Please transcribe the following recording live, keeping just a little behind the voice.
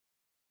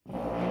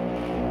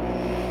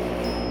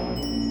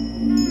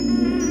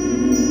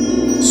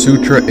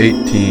Sutra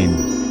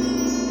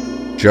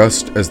 18.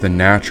 Just as the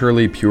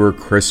naturally pure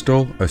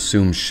crystal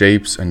assumes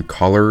shapes and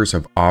colors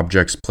of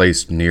objects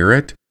placed near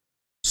it,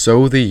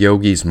 so the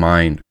yogi's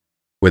mind,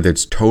 with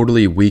its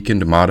totally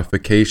weakened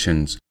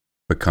modifications,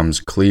 becomes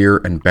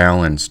clear and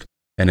balanced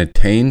and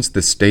attains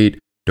the state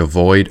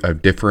devoid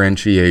of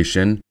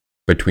differentiation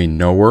between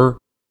knower,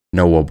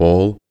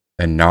 knowable,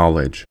 and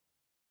knowledge.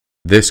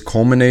 This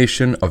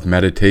culmination of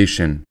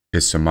meditation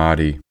is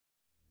Samadhi.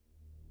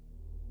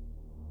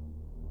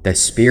 The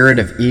spirit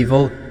of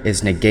evil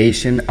is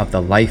negation of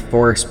the life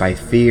force by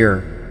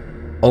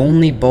fear.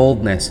 Only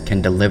boldness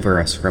can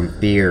deliver us from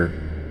fear.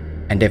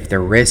 And if the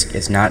risk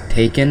is not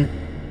taken,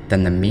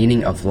 then the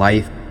meaning of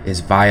life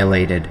is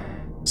violated,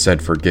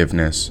 said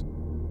forgiveness.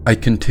 I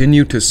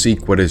continue to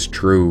seek what is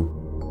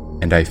true,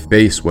 and I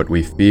face what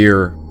we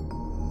fear.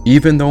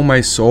 Even though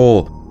my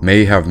soul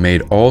may have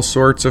made all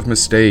sorts of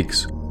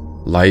mistakes,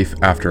 life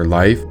after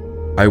life,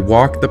 I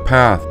walk the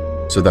path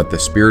so that the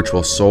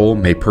spiritual soul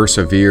may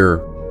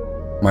persevere.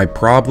 My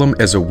problem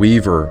as a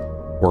weaver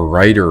or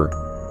writer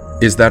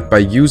is that by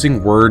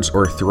using words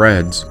or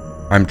threads,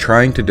 I'm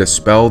trying to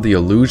dispel the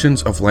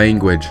illusions of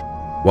language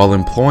while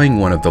employing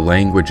one of the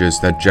languages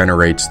that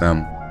generates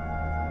them.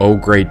 O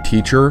great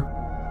teacher,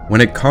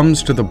 when it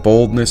comes to the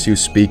boldness you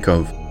speak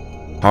of,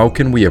 how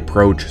can we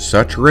approach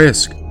such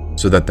risk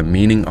so that the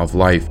meaning of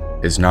life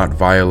is not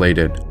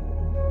violated?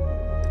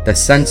 The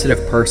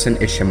sensitive person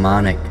is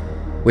shamanic,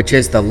 which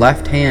is the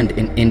left hand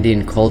in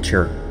Indian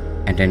culture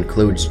and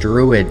includes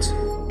druids,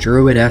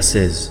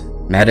 druidesses,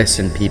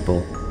 medicine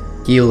people,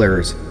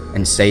 healers,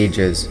 and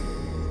sages.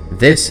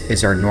 This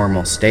is our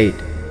normal state,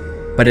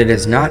 but it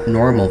is not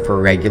normal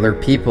for regular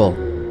people.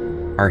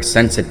 Our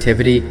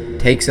sensitivity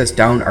takes us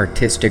down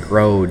artistic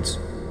roads,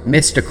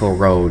 mystical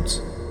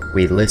roads.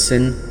 We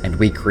listen and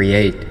we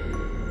create.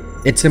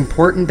 It's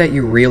important that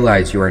you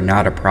realize you are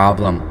not a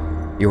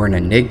problem. You are an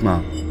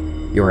enigma.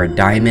 You are a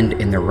diamond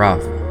in the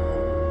rough.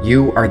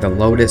 You are the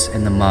lotus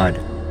in the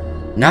mud.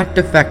 Not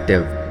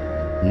defective.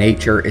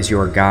 Nature is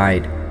your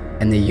guide,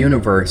 and the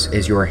universe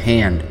is your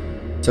hand.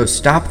 So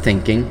stop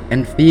thinking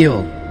and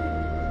feel.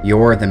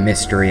 You're the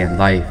mystery in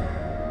life.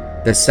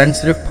 The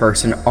sensitive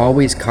person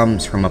always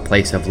comes from a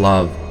place of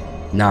love,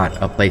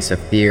 not a place of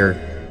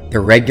fear.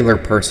 The regular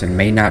person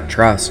may not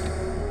trust,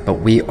 but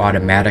we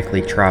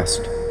automatically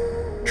trust.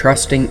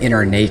 Trusting in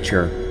our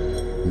nature.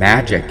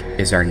 Magic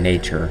is our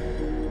nature.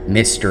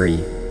 Mystery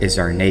is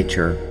our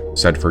nature,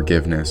 said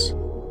forgiveness.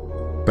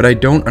 But I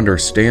don't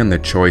understand the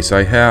choice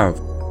I have.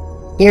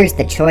 Here's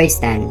the choice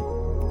then.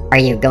 Are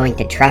you going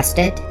to trust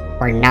it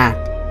or not?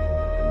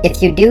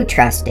 If you do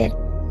trust it,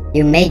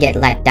 you may get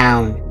let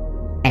down.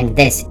 And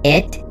this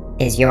it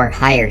is your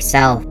higher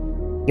self,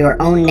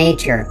 your own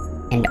nature,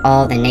 and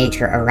all the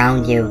nature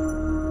around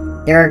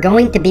you. There are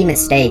going to be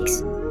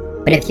mistakes,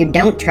 but if you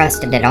don't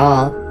trust it at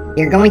all,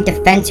 you're going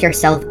to fence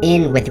yourself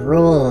in with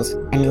rules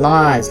and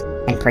laws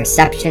and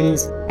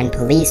perceptions and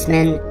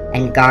policemen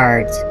and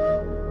guards.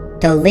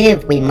 To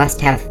live, we must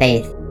have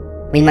faith.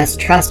 We must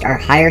trust our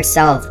higher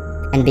self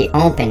and be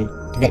open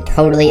to the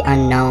totally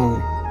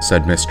unknown,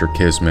 said Mr.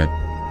 Kismet.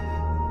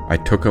 I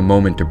took a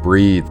moment to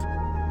breathe,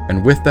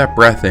 and with that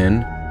breath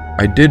in,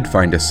 I did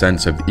find a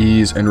sense of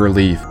ease and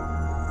relief.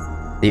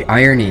 The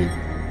irony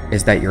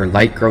is that your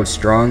light grows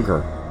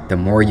stronger the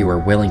more you are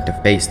willing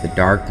to face the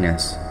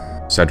darkness,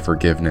 said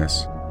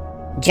forgiveness.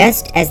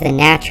 Just as the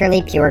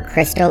naturally pure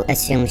crystal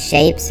assumes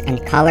shapes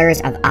and colors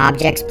of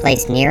objects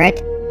placed near it,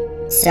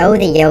 so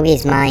the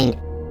yogi's mind,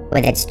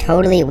 with its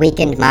totally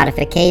weakened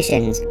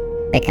modifications,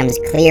 becomes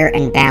clear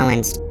and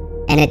balanced,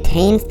 and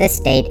attains the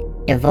state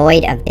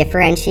devoid of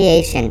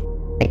differentiation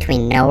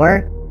between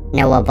knower,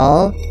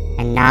 knowable,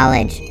 and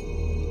knowledge.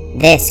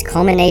 This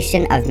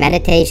culmination of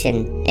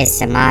meditation is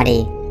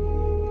Samadhi.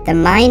 The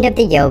mind of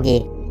the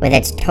yogi, with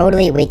its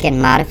totally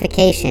weakened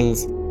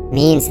modifications,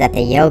 means that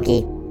the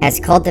yogi has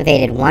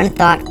cultivated one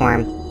thought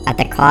form at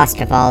the cost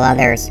of all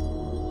others.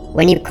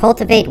 When you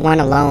cultivate one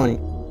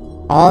alone,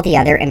 all the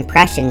other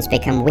impressions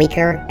become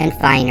weaker and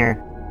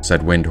finer,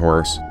 said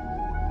Windhorse.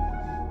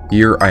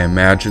 Here I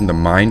imagined the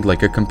mind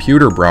like a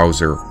computer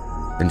browser,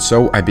 and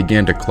so I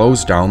began to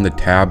close down the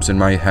tabs in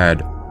my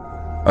head.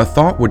 A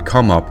thought would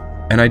come up,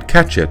 and I'd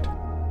catch it,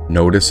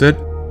 notice it,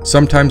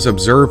 sometimes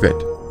observe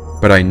it,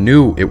 but I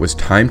knew it was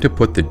time to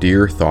put the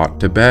dear thought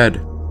to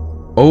bed.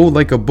 Oh,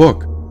 like a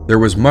book, there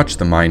was much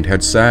the mind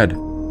had said,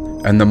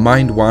 and the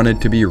mind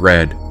wanted to be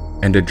read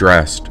and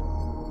addressed.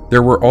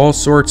 There were all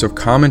sorts of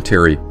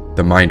commentary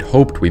the mind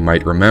hoped we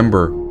might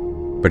remember,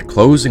 but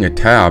closing a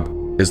tab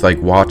is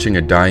like watching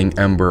a dying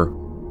ember.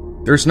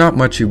 There's not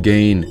much you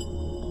gain.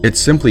 It's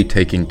simply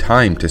taking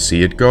time to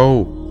see it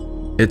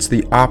go. It's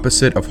the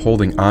opposite of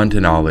holding on to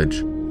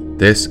knowledge.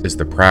 This is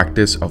the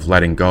practice of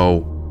letting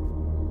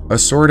go. A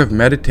sort of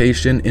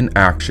meditation in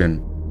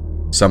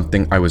action,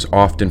 something I was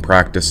often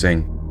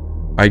practicing.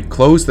 I'd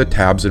close the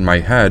tabs in my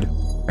head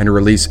and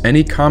release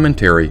any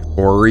commentary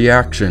or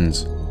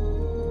reactions.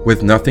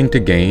 With nothing to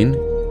gain,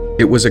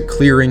 it was a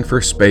clearing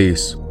for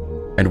space,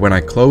 and when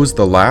I closed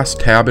the last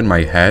tab in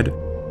my head,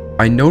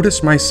 I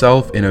noticed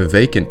myself in a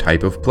vacant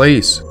type of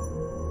place,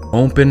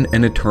 open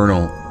and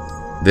eternal.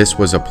 This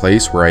was a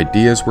place where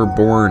ideas were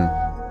born,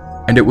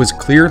 and it was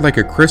clear like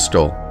a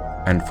crystal,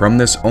 and from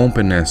this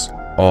openness,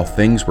 all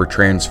things were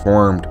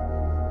transformed.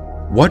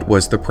 What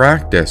was the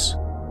practice?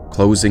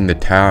 Closing the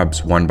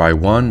tabs one by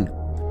one,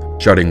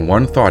 shutting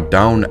one thought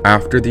down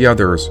after the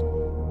others.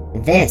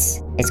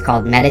 This is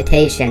called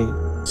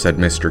meditation, said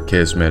Mr.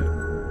 Kismet.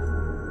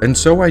 And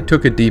so I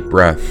took a deep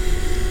breath.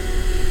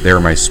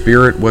 There my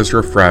spirit was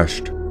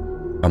refreshed.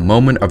 A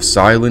moment of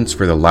silence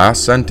for the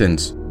last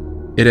sentence.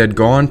 It had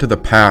gone to the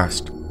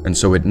past, and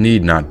so it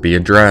need not be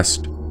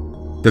addressed.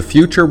 The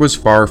future was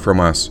far from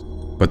us,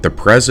 but the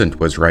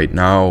present was right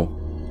now.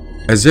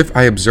 As if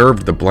I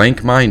observed the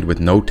blank mind with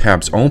no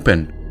tabs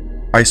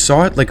open, I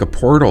saw it like a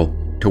portal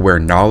to where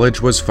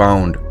knowledge was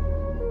found.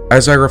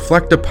 As I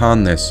reflect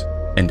upon this,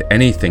 and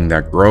anything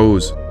that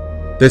grows,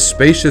 this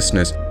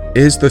spaciousness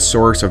is the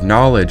source of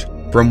knowledge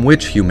from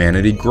which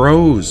humanity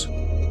grows.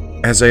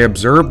 As I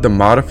observed the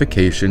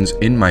modifications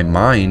in my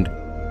mind,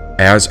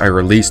 as I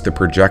released the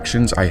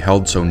projections I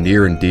held so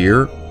near and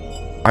dear,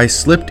 I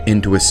slipped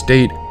into a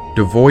state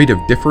devoid of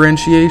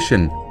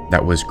differentiation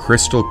that was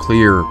crystal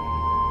clear.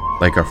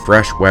 Like a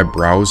fresh web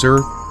browser,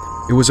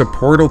 it was a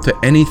portal to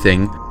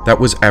anything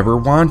that was ever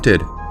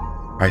wanted.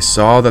 I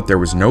saw that there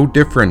was no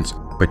difference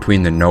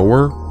between the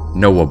knower,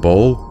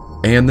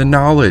 knowable, and the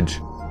knowledge.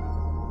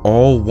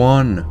 All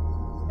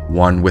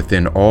one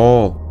within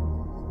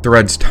all,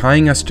 threads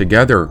tying us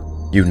together,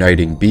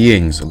 uniting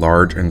beings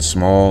large and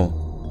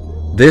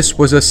small. This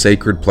was a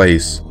sacred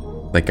place,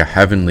 like a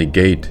heavenly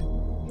gate.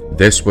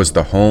 This was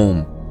the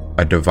home,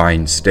 a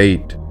divine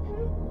state.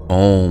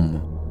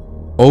 Om.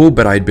 Oh,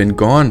 but I'd been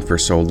gone for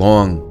so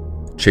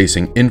long,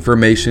 chasing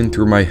information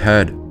through my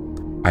head.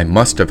 I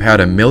must have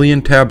had a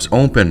million tabs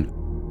open,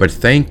 but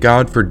thank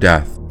God for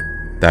death,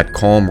 that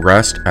calm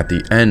rest at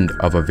the end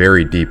of a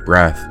very deep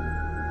breath.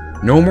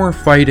 No more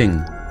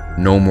fighting,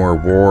 no more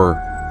war.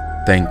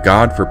 Thank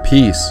God for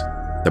peace,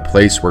 the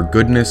place where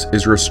goodness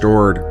is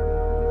restored.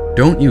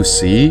 Don't you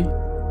see?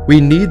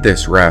 We need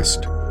this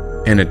rest,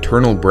 an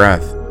eternal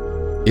breath.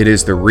 It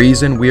is the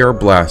reason we are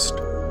blessed,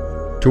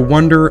 to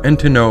wonder and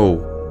to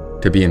know,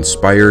 to be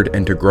inspired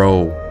and to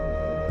grow.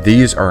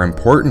 These are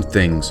important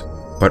things,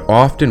 but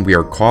often we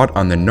are caught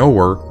on the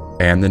knower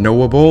and the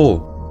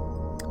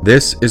knowable.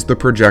 This is the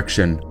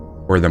projection,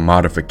 or the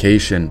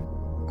modification.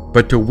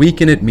 But to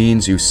weaken it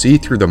means you see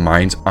through the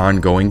mind's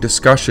ongoing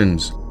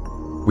discussions.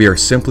 We are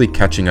simply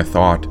catching a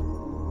thought,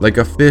 like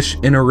a fish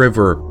in a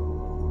river.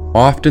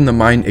 Often the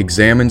mind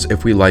examines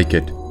if we like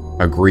it,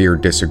 agree or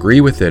disagree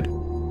with it,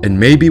 and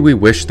maybe we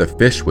wish the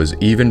fish was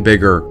even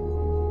bigger.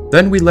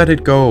 Then we let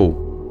it go,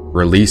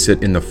 release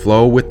it in the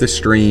flow with the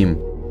stream.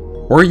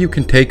 Or you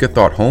can take a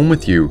thought home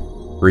with you,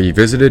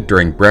 revisit it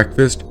during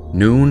breakfast,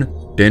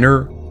 noon,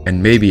 dinner,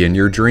 and maybe in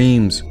your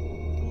dreams.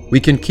 We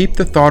can keep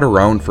the thought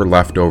around for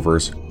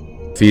leftovers,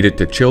 feed it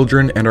to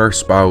children and our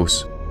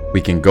spouse.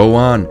 We can go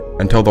on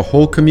and tell the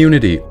whole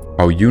community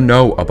how you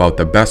know about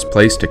the best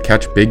place to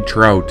catch big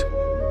trout.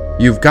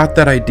 You've got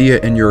that idea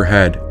in your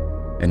head,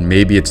 and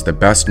maybe it's the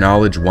best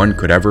knowledge one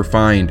could ever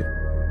find.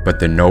 But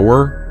the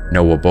knower,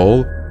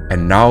 knowable,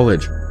 and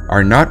knowledge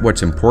are not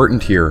what's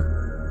important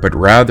here, but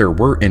rather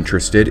we're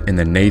interested in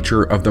the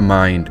nature of the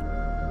mind.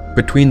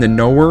 Between the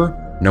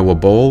knower,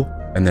 knowable,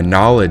 and the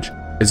knowledge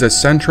is a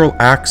central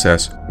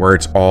axis where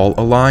it's all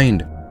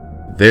aligned.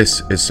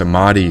 This is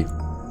Samadhi,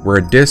 where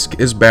a disk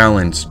is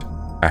balanced,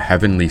 a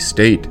heavenly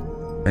state,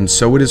 and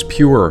so it is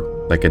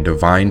pure like a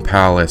divine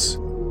palace.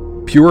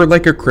 Pure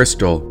like a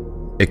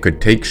crystal, it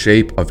could take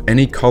shape of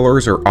any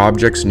colors or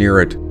objects near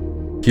it.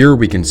 Here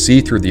we can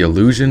see through the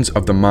illusions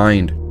of the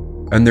mind,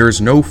 and there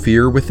is no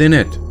fear within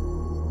it.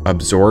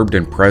 Absorbed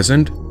and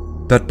present,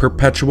 that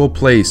perpetual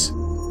place.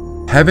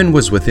 Heaven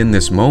was within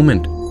this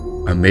moment.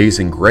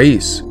 Amazing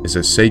grace is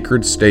a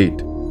sacred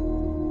state.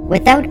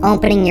 Without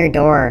opening your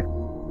door,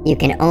 you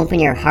can open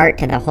your heart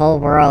to the whole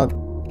world.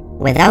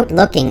 Without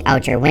looking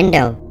out your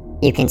window,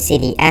 you can see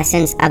the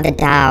essence of the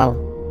Tao.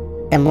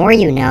 The more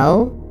you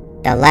know,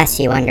 the less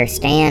you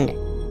understand.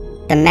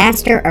 The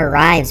master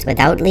arrives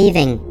without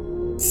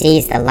leaving,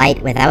 sees the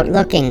light without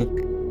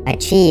looking,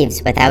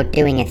 achieves without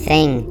doing a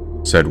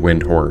thing, said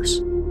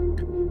Windhorse.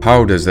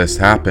 How does this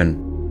happen?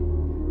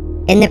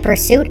 In the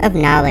pursuit of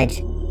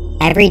knowledge,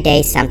 every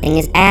day something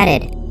is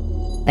added.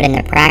 But in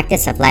the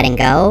practice of letting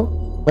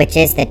go, which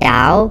is the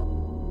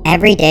Tao,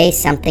 every day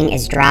something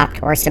is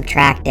dropped or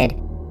subtracted.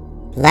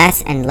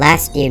 Less and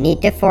less do you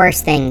need to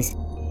force things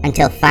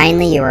until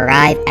finally you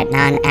arrive at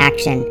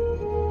non-action.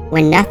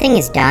 When nothing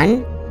is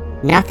done,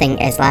 nothing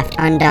is left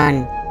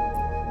undone.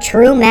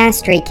 True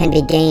mastery can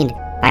be gained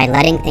by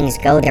letting things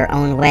go their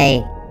own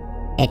way.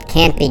 It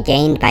can't be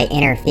gained by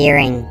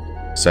interfering,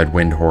 said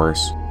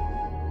Windhorse.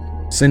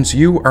 Since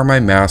you are my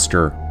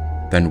master,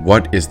 then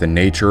what is the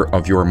nature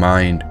of your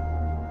mind?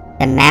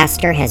 The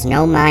master has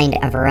no mind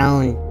of her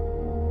own.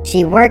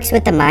 She works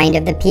with the mind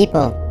of the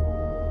people.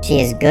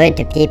 She is good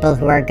to people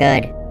who are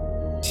good.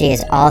 She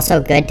is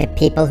also good to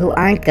people who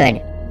aren't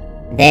good,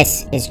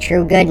 This is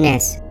true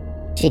goodness.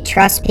 She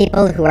trusts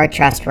people who are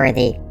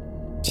trustworthy.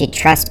 She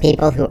trusts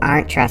people who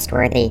aren't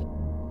trustworthy.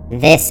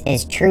 This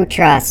is true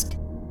trust.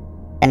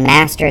 The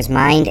Master's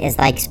mind is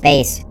like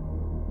space.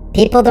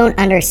 People don't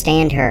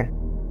understand her.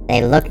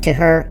 They look to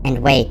her and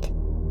wait.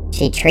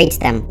 She treats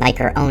them like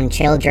her own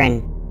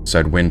children,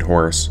 said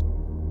Windhorse.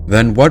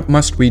 Then what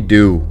must we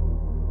do?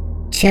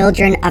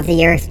 Children of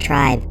the Earth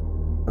Tribe,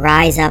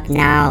 rise up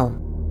now.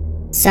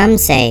 Some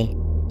say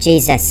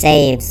Jesus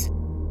saves.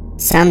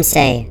 Some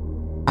say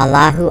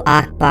Allahu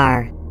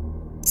Akbar.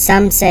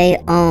 Some say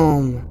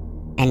Om.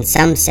 And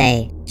some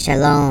say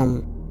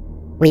Shalom.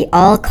 We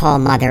all call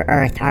Mother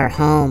Earth our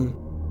home.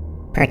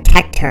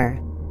 Protect her.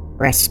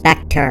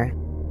 Respect her.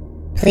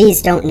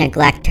 Please don't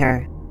neglect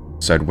her,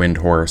 said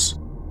Windhorse.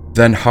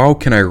 Then how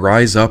can I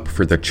rise up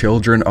for the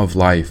children of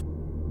life?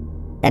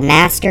 The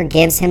Master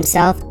gives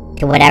himself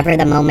to whatever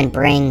the moment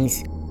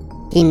brings.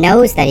 He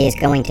knows that he is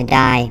going to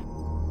die,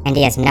 and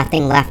he has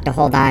nothing left to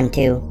hold on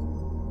to.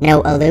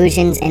 No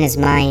illusions in his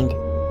mind,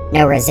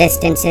 no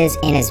resistances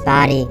in his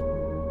body.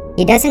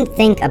 He doesn't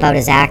think about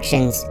his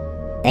actions.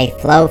 They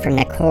flow from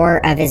the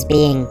core of his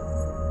being.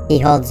 He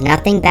holds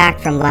nothing back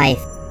from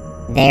life.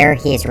 There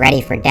he is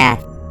ready for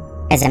death,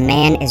 as a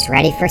man is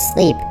ready for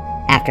sleep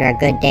after a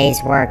good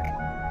day's work,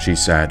 she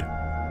said.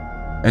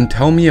 And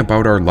tell me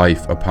about our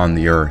life upon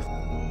the earth.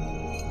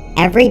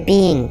 Every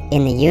being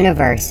in the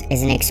universe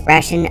is an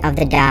expression of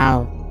the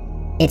Tao.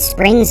 It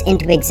springs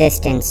into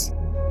existence,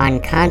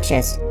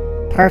 unconscious,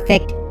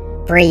 perfect,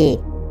 free,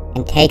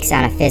 and takes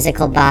on a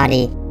physical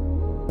body.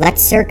 Let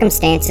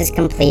circumstances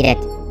complete it.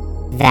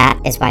 That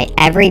is why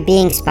every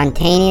being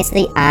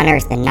spontaneously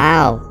honors the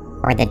Now,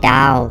 or the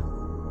Tao.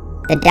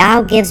 The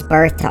Tao gives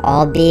birth to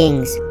all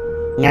beings,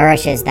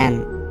 nourishes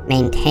them,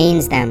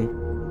 maintains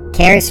them,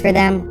 cares for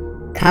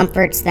them,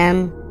 comforts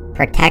them,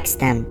 protects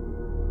them,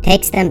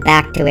 takes them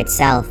back to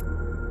itself,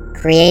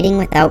 creating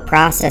without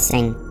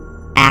processing,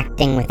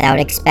 acting without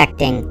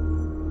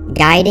expecting,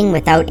 guiding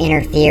without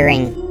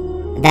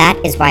interfering. That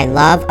is why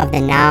love of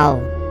the Now,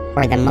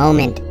 or the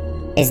moment,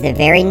 is the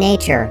very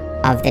nature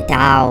of the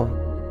Tao,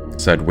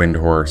 said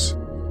Windhorse.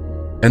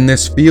 And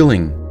this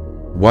feeling,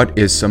 what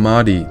is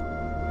Samadhi?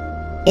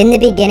 In the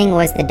beginning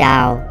was the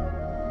Tao.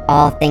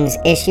 All things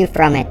issue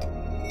from it.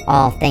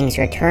 All things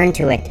return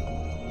to it.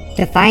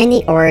 To find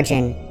the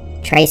origin,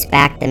 trace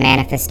back the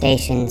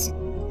manifestations.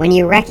 When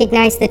you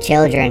recognize the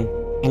children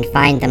and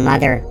find the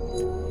mother,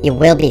 you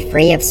will be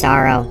free of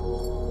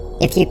sorrow.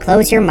 If you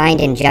close your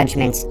mind in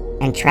judgments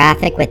and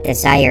traffic with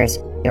desires,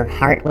 your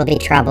heart will be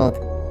troubled.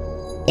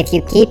 If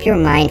you keep your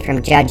mind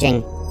from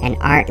judging and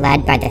aren't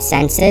led by the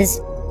senses,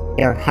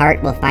 your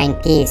heart will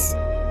find peace.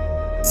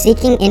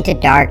 Seeking into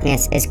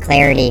darkness is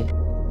clarity.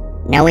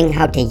 Knowing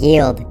how to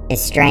yield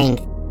is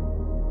strength.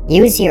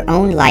 Use your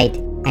own light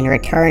and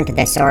return to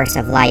the source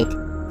of light.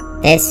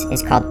 This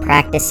is called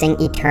practicing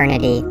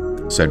eternity,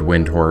 said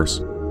Windhorse.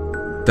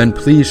 Then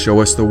please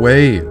show us the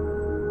way.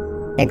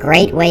 The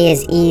great way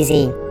is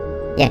easy,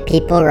 yet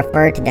people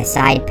refer to the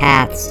side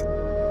paths.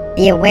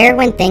 Be aware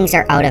when things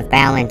are out of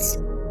balance.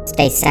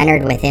 Stay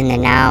centered within the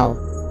now.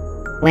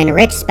 When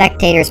rich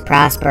spectators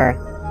prosper,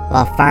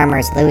 while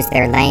farmers lose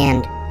their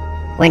land.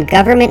 When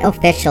government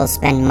officials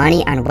spend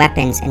money on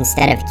weapons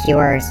instead of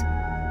cures.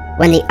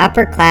 When the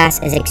upper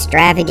class is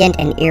extravagant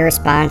and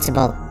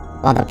irresponsible,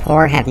 while the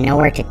poor have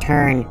nowhere to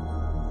turn.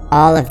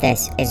 All of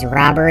this is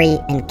robbery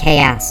and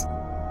chaos.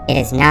 It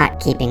is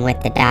not keeping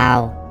with the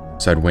Tao,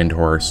 said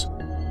Windhorse.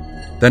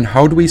 Then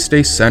how do we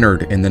stay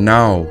centered in the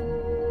now?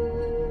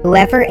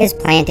 Whoever is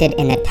planted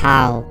in the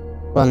Tao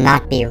will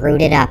not be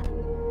rooted up.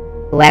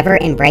 Whoever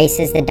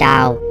embraces the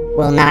Tao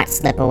will not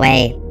slip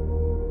away.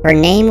 Her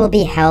name will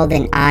be held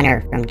in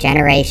honor from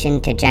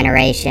generation to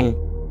generation.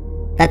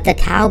 Let the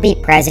Tao be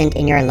present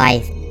in your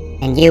life,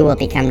 and you will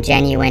become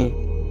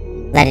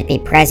genuine. Let it be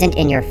present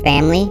in your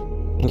family,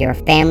 and your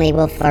family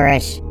will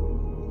flourish.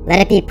 Let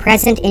it be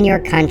present in your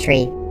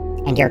country,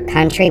 and your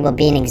country will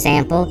be an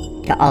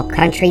example to all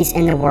countries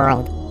in the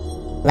world.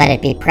 Let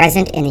it be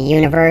present in the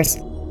universe,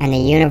 and the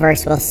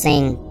universe will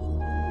sing.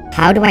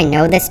 How do I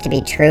know this to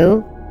be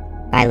true?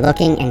 By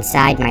looking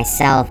inside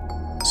myself,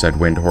 said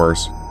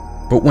Windhorse.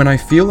 But when I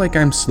feel like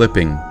I'm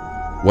slipping,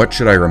 what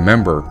should I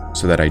remember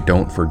so that I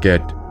don't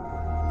forget?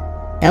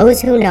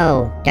 Those who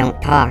know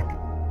don't talk.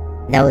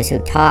 Those who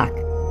talk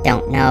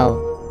don't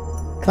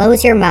know.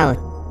 Close your mouth,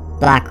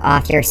 block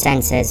off your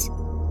senses,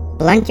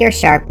 blunt your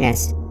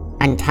sharpness,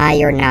 untie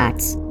your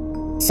knots,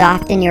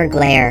 soften your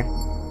glare,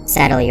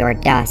 settle your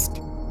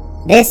dust.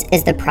 This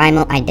is the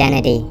primal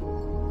identity.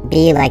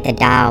 Be like the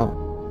Tao.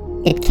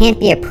 It can't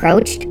be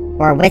approached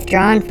or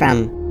withdrawn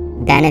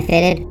from,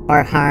 benefited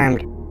or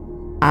harmed,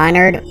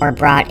 honored or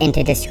brought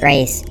into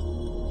disgrace.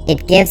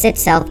 It gives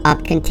itself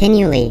up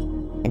continually.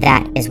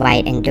 That is why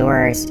it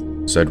endures,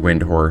 said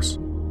Windhorse.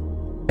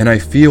 And I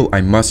feel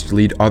I must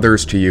lead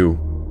others to you.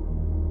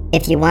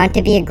 If you want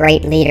to be a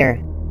great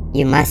leader,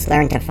 you must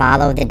learn to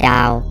follow the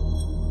Tao.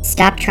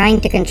 Stop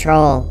trying to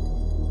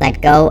control.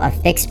 Let go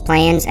of fixed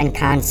plans and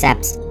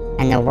concepts,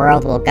 and the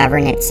world will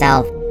govern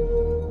itself.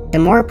 The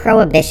more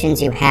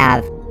prohibitions you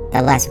have,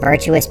 the less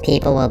virtuous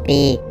people will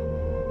be.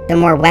 The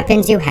more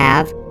weapons you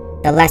have,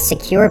 the less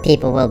secure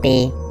people will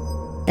be.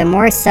 The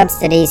more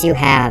subsidies you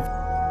have,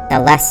 the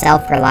less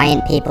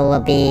self-reliant people will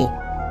be.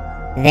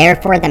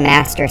 Therefore the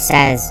Master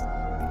says,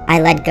 I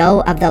let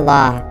go of the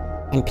law,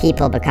 and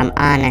people become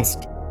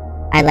honest.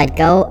 I let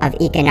go of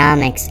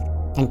economics,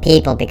 and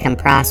people become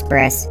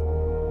prosperous.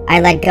 I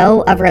let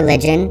go of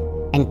religion,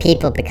 and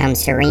people become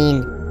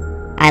serene.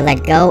 I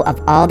let go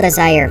of all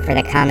desire for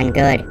the common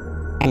good,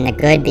 and the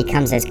good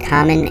becomes as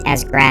common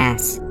as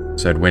grass,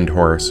 said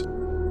Windhorse.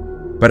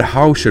 But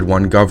how should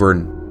one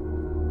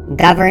govern?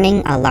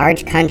 Governing a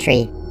large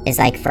country is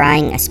like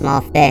frying a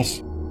small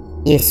fish.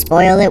 You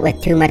spoil it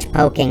with too much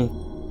poking.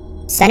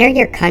 Center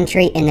your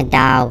country in the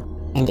Tao,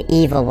 and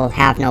evil will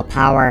have no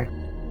power.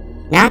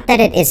 Not that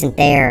it isn't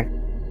there,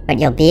 but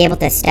you'll be able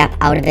to step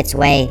out of its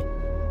way.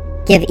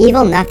 Give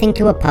evil nothing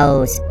to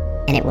oppose,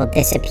 and it will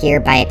disappear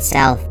by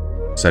itself,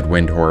 said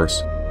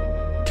Windhorse.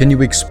 Can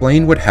you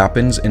explain what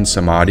happens in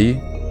Samadhi?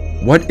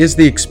 What is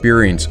the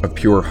experience of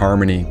pure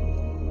harmony?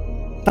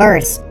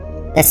 First,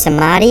 the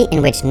Samadhi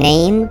in which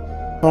name,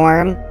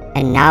 form,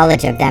 and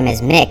knowledge of them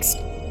is mixed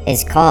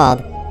is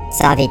called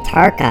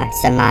Savitarka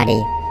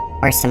Samadhi,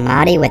 or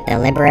Samadhi with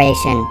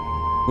deliberation.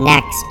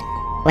 Next,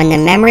 when the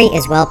memory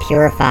is well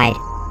purified,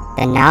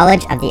 the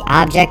knowledge of the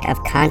object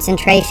of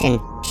concentration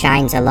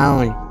shines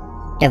alone,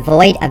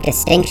 devoid of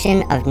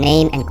distinction of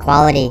name and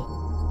quality.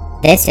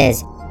 This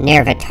is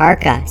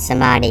Nirvitarka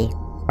Samadhi,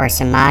 or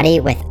Samadhi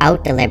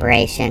without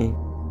deliberation.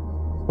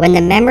 When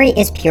the memory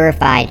is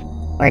purified,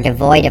 or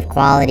devoid of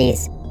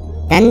qualities,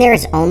 then there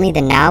is only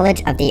the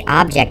knowledge of the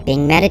object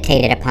being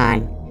meditated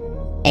upon.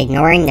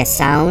 Ignoring the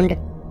sound,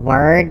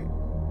 word,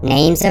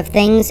 names of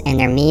things and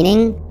their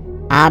meaning,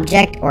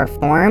 object or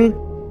form,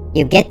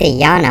 you get the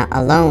jnana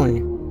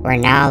alone, or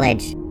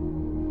knowledge.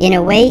 In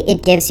a way,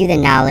 it gives you the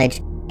knowledge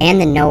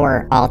and the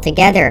knower all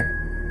together.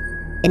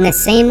 In the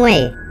same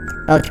way,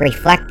 both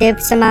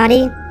reflective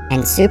samadhi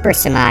and super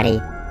samadhi,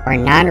 or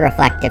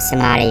non-reflective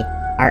samadhi,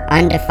 are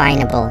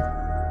undefinable.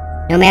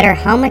 No matter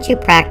how much you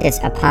practice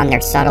upon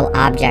their subtle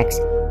objects,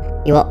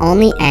 you will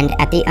only end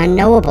at the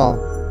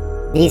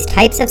unknowable. These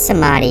types of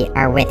samadhi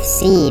are with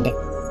seed,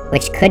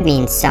 which could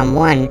mean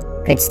someone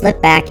could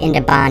slip back into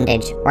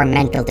bondage or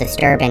mental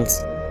disturbance.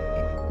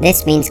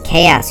 This means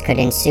chaos could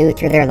ensue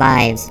through their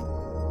lives.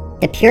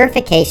 The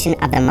purification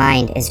of the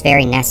mind is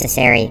very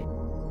necessary.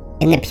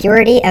 In the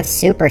purity of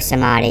super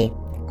samadhi,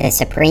 the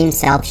Supreme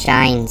Self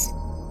shines.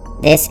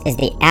 This is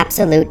the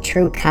absolute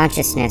true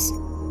consciousness,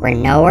 where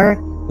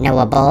knower,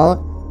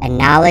 knowable, and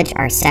knowledge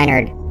are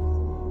centered.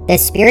 The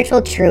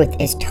spiritual truth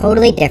is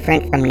totally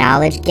different from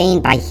knowledge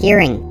gained by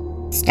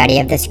hearing, study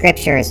of the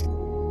scriptures,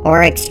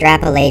 or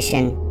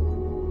extrapolation.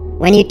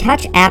 When you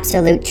touch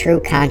absolute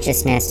true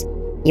consciousness,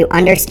 you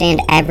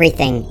understand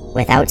everything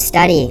without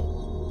study.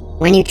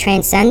 When you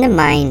transcend the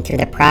mind through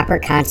the proper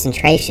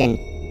concentration,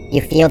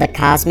 you feel the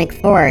cosmic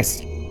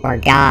force, or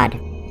God.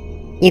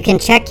 You can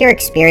check your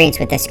experience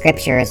with the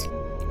scriptures,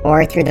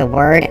 or through the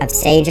word of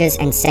sages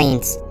and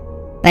saints,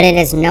 but it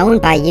is known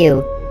by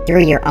you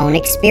through your own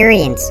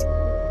experience.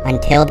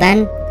 Until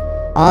then,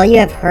 all you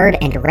have heard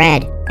and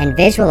read and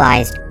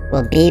visualized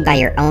will be by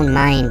your own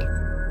mind.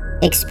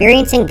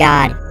 Experiencing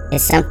God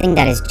is something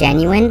that is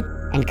genuine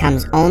and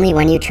comes only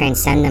when you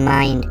transcend the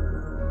mind.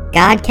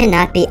 God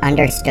cannot be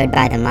understood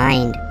by the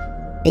mind,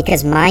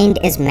 because mind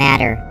is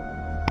matter,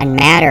 and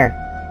matter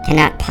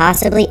cannot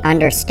possibly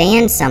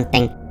understand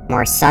something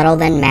more subtle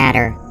than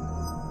matter.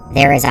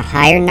 There is a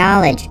higher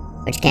knowledge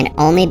which can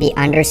only be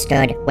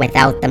understood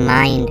without the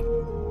mind.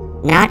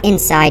 Not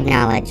inside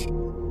knowledge,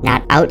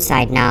 not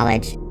outside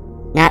knowledge,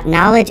 not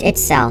knowledge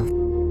itself,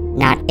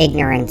 not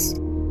ignorance.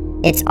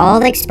 It's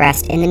all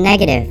expressed in the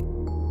negative.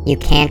 You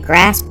can't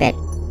grasp it,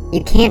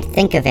 you can't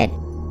think of it,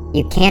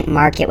 you can't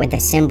mark it with a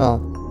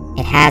symbol.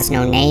 It has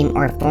no name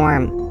or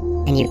form,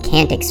 and you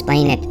can't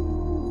explain it.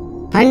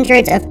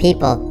 Hundreds of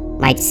people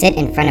might sit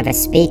in front of a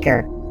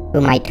speaker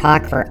who might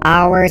talk for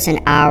hours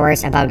and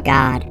hours about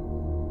God.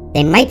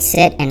 They might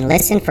sit and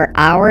listen for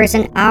hours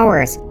and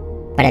hours,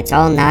 but it's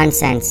all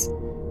nonsense.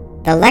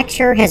 The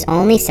lecturer has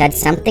only said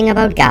something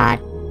about God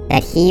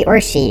that he or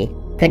she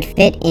could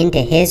fit into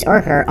his or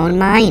her own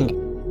mind,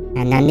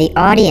 and then the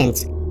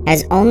audience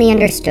has only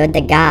understood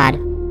the God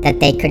that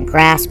they could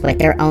grasp with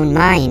their own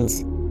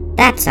minds.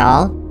 That's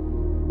all.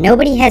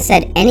 Nobody has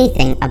said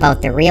anything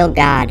about the real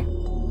God,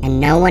 and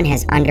no one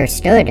has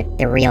understood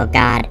the real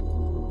God.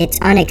 It's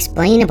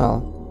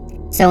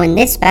unexplainable. So in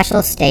this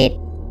special state,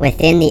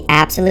 within the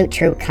absolute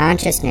true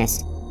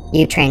consciousness,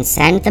 you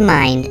transcend the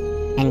mind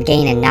and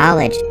gain a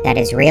knowledge that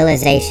is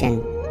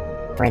realization.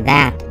 For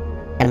that,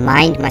 the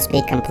mind must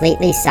be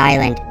completely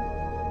silent.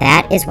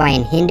 That is why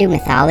in Hindu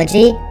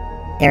mythology,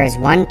 there is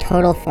one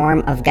total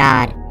form of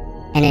God,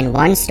 and in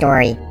one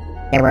story,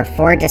 there were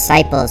 4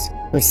 disciples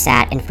who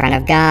sat in front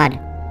of God.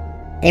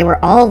 They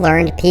were all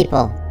learned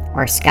people,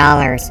 or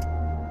scholars.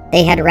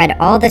 They had read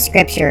all the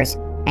scriptures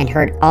and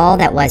heard all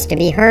that was to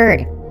be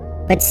heard,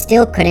 but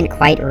still couldn't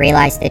quite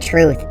realize the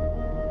truth.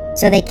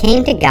 So they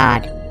came to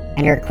God,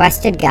 and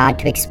requested God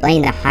to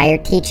explain the higher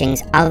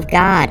teachings of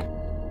God.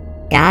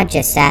 God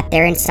just sat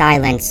there in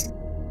silence.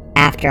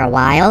 After a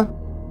while,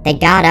 they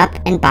got up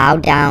and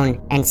bowed down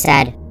and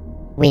said,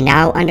 "We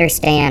now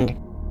understand."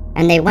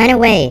 And they went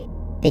away,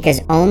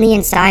 because only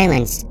in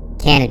silence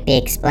can it be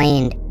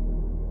explained.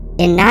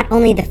 In not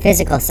only the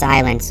physical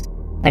silence,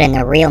 but in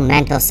the real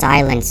mental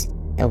silence,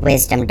 the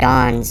wisdom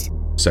dawns,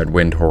 said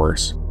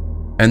Windhorse.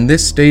 And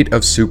this state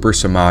of super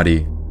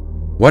samadhi,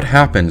 what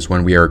happens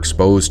when we are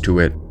exposed to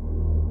it?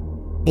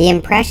 The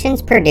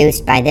impressions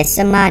produced by this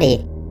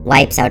samadhi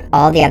wipes out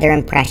all the other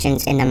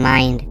impressions in the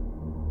mind.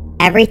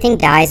 Everything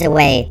dies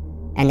away,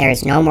 and there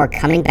is no more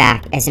coming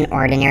back as an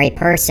ordinary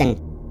person,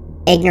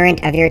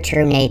 ignorant of your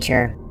true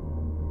nature.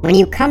 When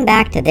you come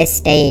back to this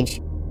stage,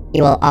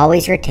 you will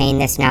always retain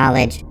this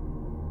knowledge.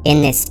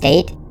 In this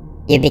state,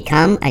 you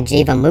become a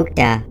Jiva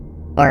Mukta,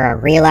 or a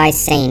realized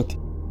saint.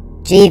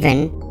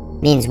 Jivan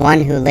means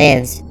one who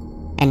lives,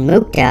 and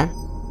Mukta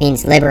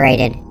means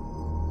liberated.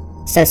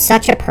 So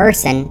such a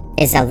person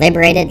is a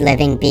liberated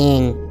living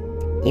being.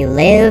 You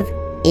live,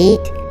 eat,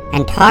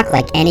 and talk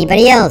like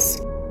anybody else,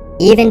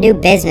 even do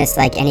business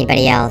like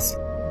anybody else,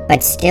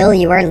 but still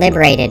you are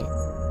liberated.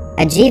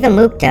 A Jiva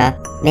Mukta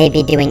may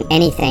be doing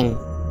anything.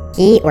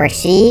 He or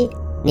she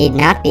need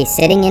not be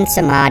sitting in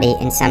samadhi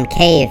in some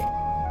cave.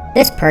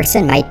 This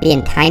person might be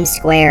in Times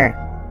Square,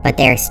 but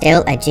they are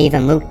still a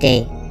Jiva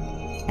Mukti.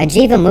 A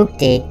Jiva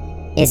Mukti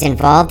is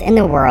involved in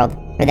the world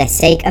for the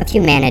sake of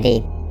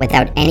humanity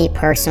without any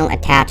personal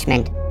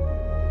attachment.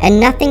 And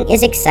nothing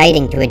is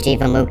exciting to a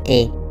Jiva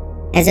Mukti.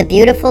 As a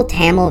beautiful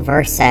Tamil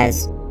verse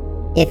says,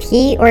 if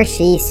he or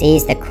she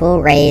sees the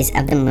cool rays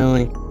of the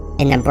moon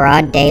in the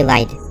broad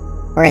daylight,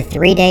 or a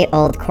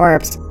 3-day-old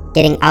corpse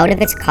getting out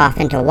of its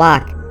coffin to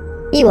walk,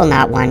 he will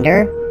not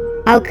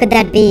wonder, how could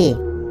that be?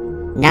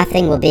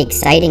 Nothing will be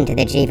exciting to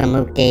the Jiva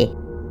Mukti,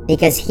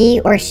 because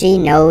he or she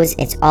knows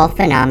it's all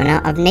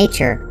phenomena of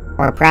nature,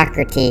 or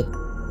prakriti.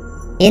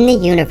 In the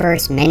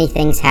universe many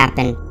things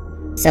happen,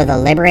 so the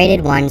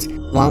liberated ones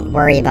won't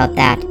worry about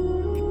that.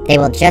 They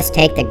will just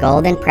take the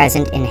golden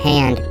present in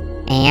hand,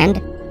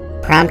 and,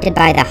 prompted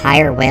by the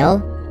higher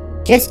will,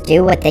 just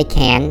do what they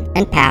can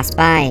and pass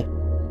by.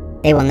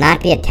 They will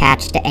not be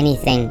attached to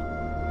anything.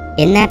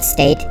 In that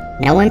state,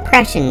 no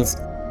impressions,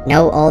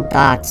 no old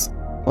thoughts,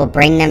 will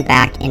bring them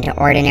back into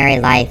ordinary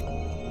life.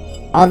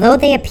 Although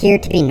they appear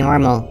to be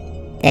normal,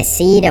 the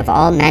seed of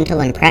all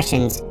mental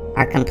impressions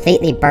are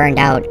completely burned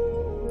out,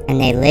 and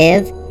they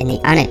live in the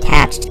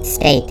unattached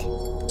state,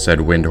 said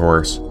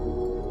Windhorse.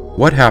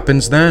 What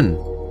happens then?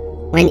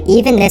 When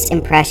even this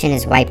impression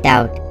is wiped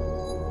out,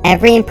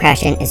 every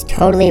impression is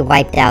totally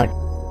wiped out,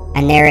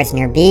 and there is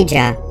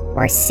nirbija,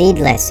 or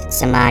seedless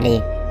samadhi.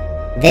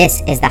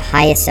 This is the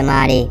highest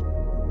samadhi.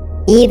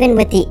 Even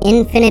with the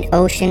infinite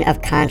ocean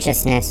of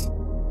consciousness,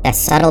 the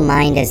subtle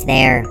mind is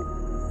there.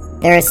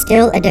 There is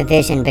still a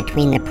division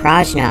between the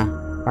prajna,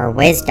 or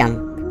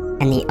wisdom,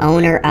 and the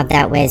owner of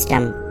that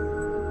wisdom.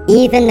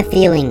 Even the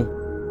feeling,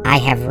 I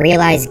have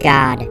realized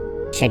God,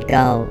 should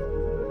go.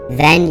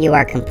 Then you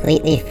are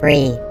completely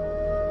free.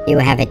 You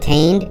have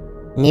attained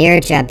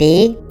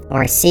nirjabi,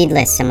 or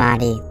seedless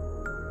samadhi.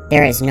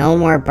 There is no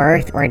more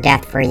birth or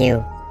death for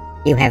you.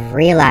 You have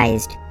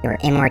realized your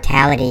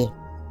immortality,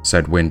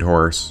 said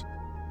Windhorse.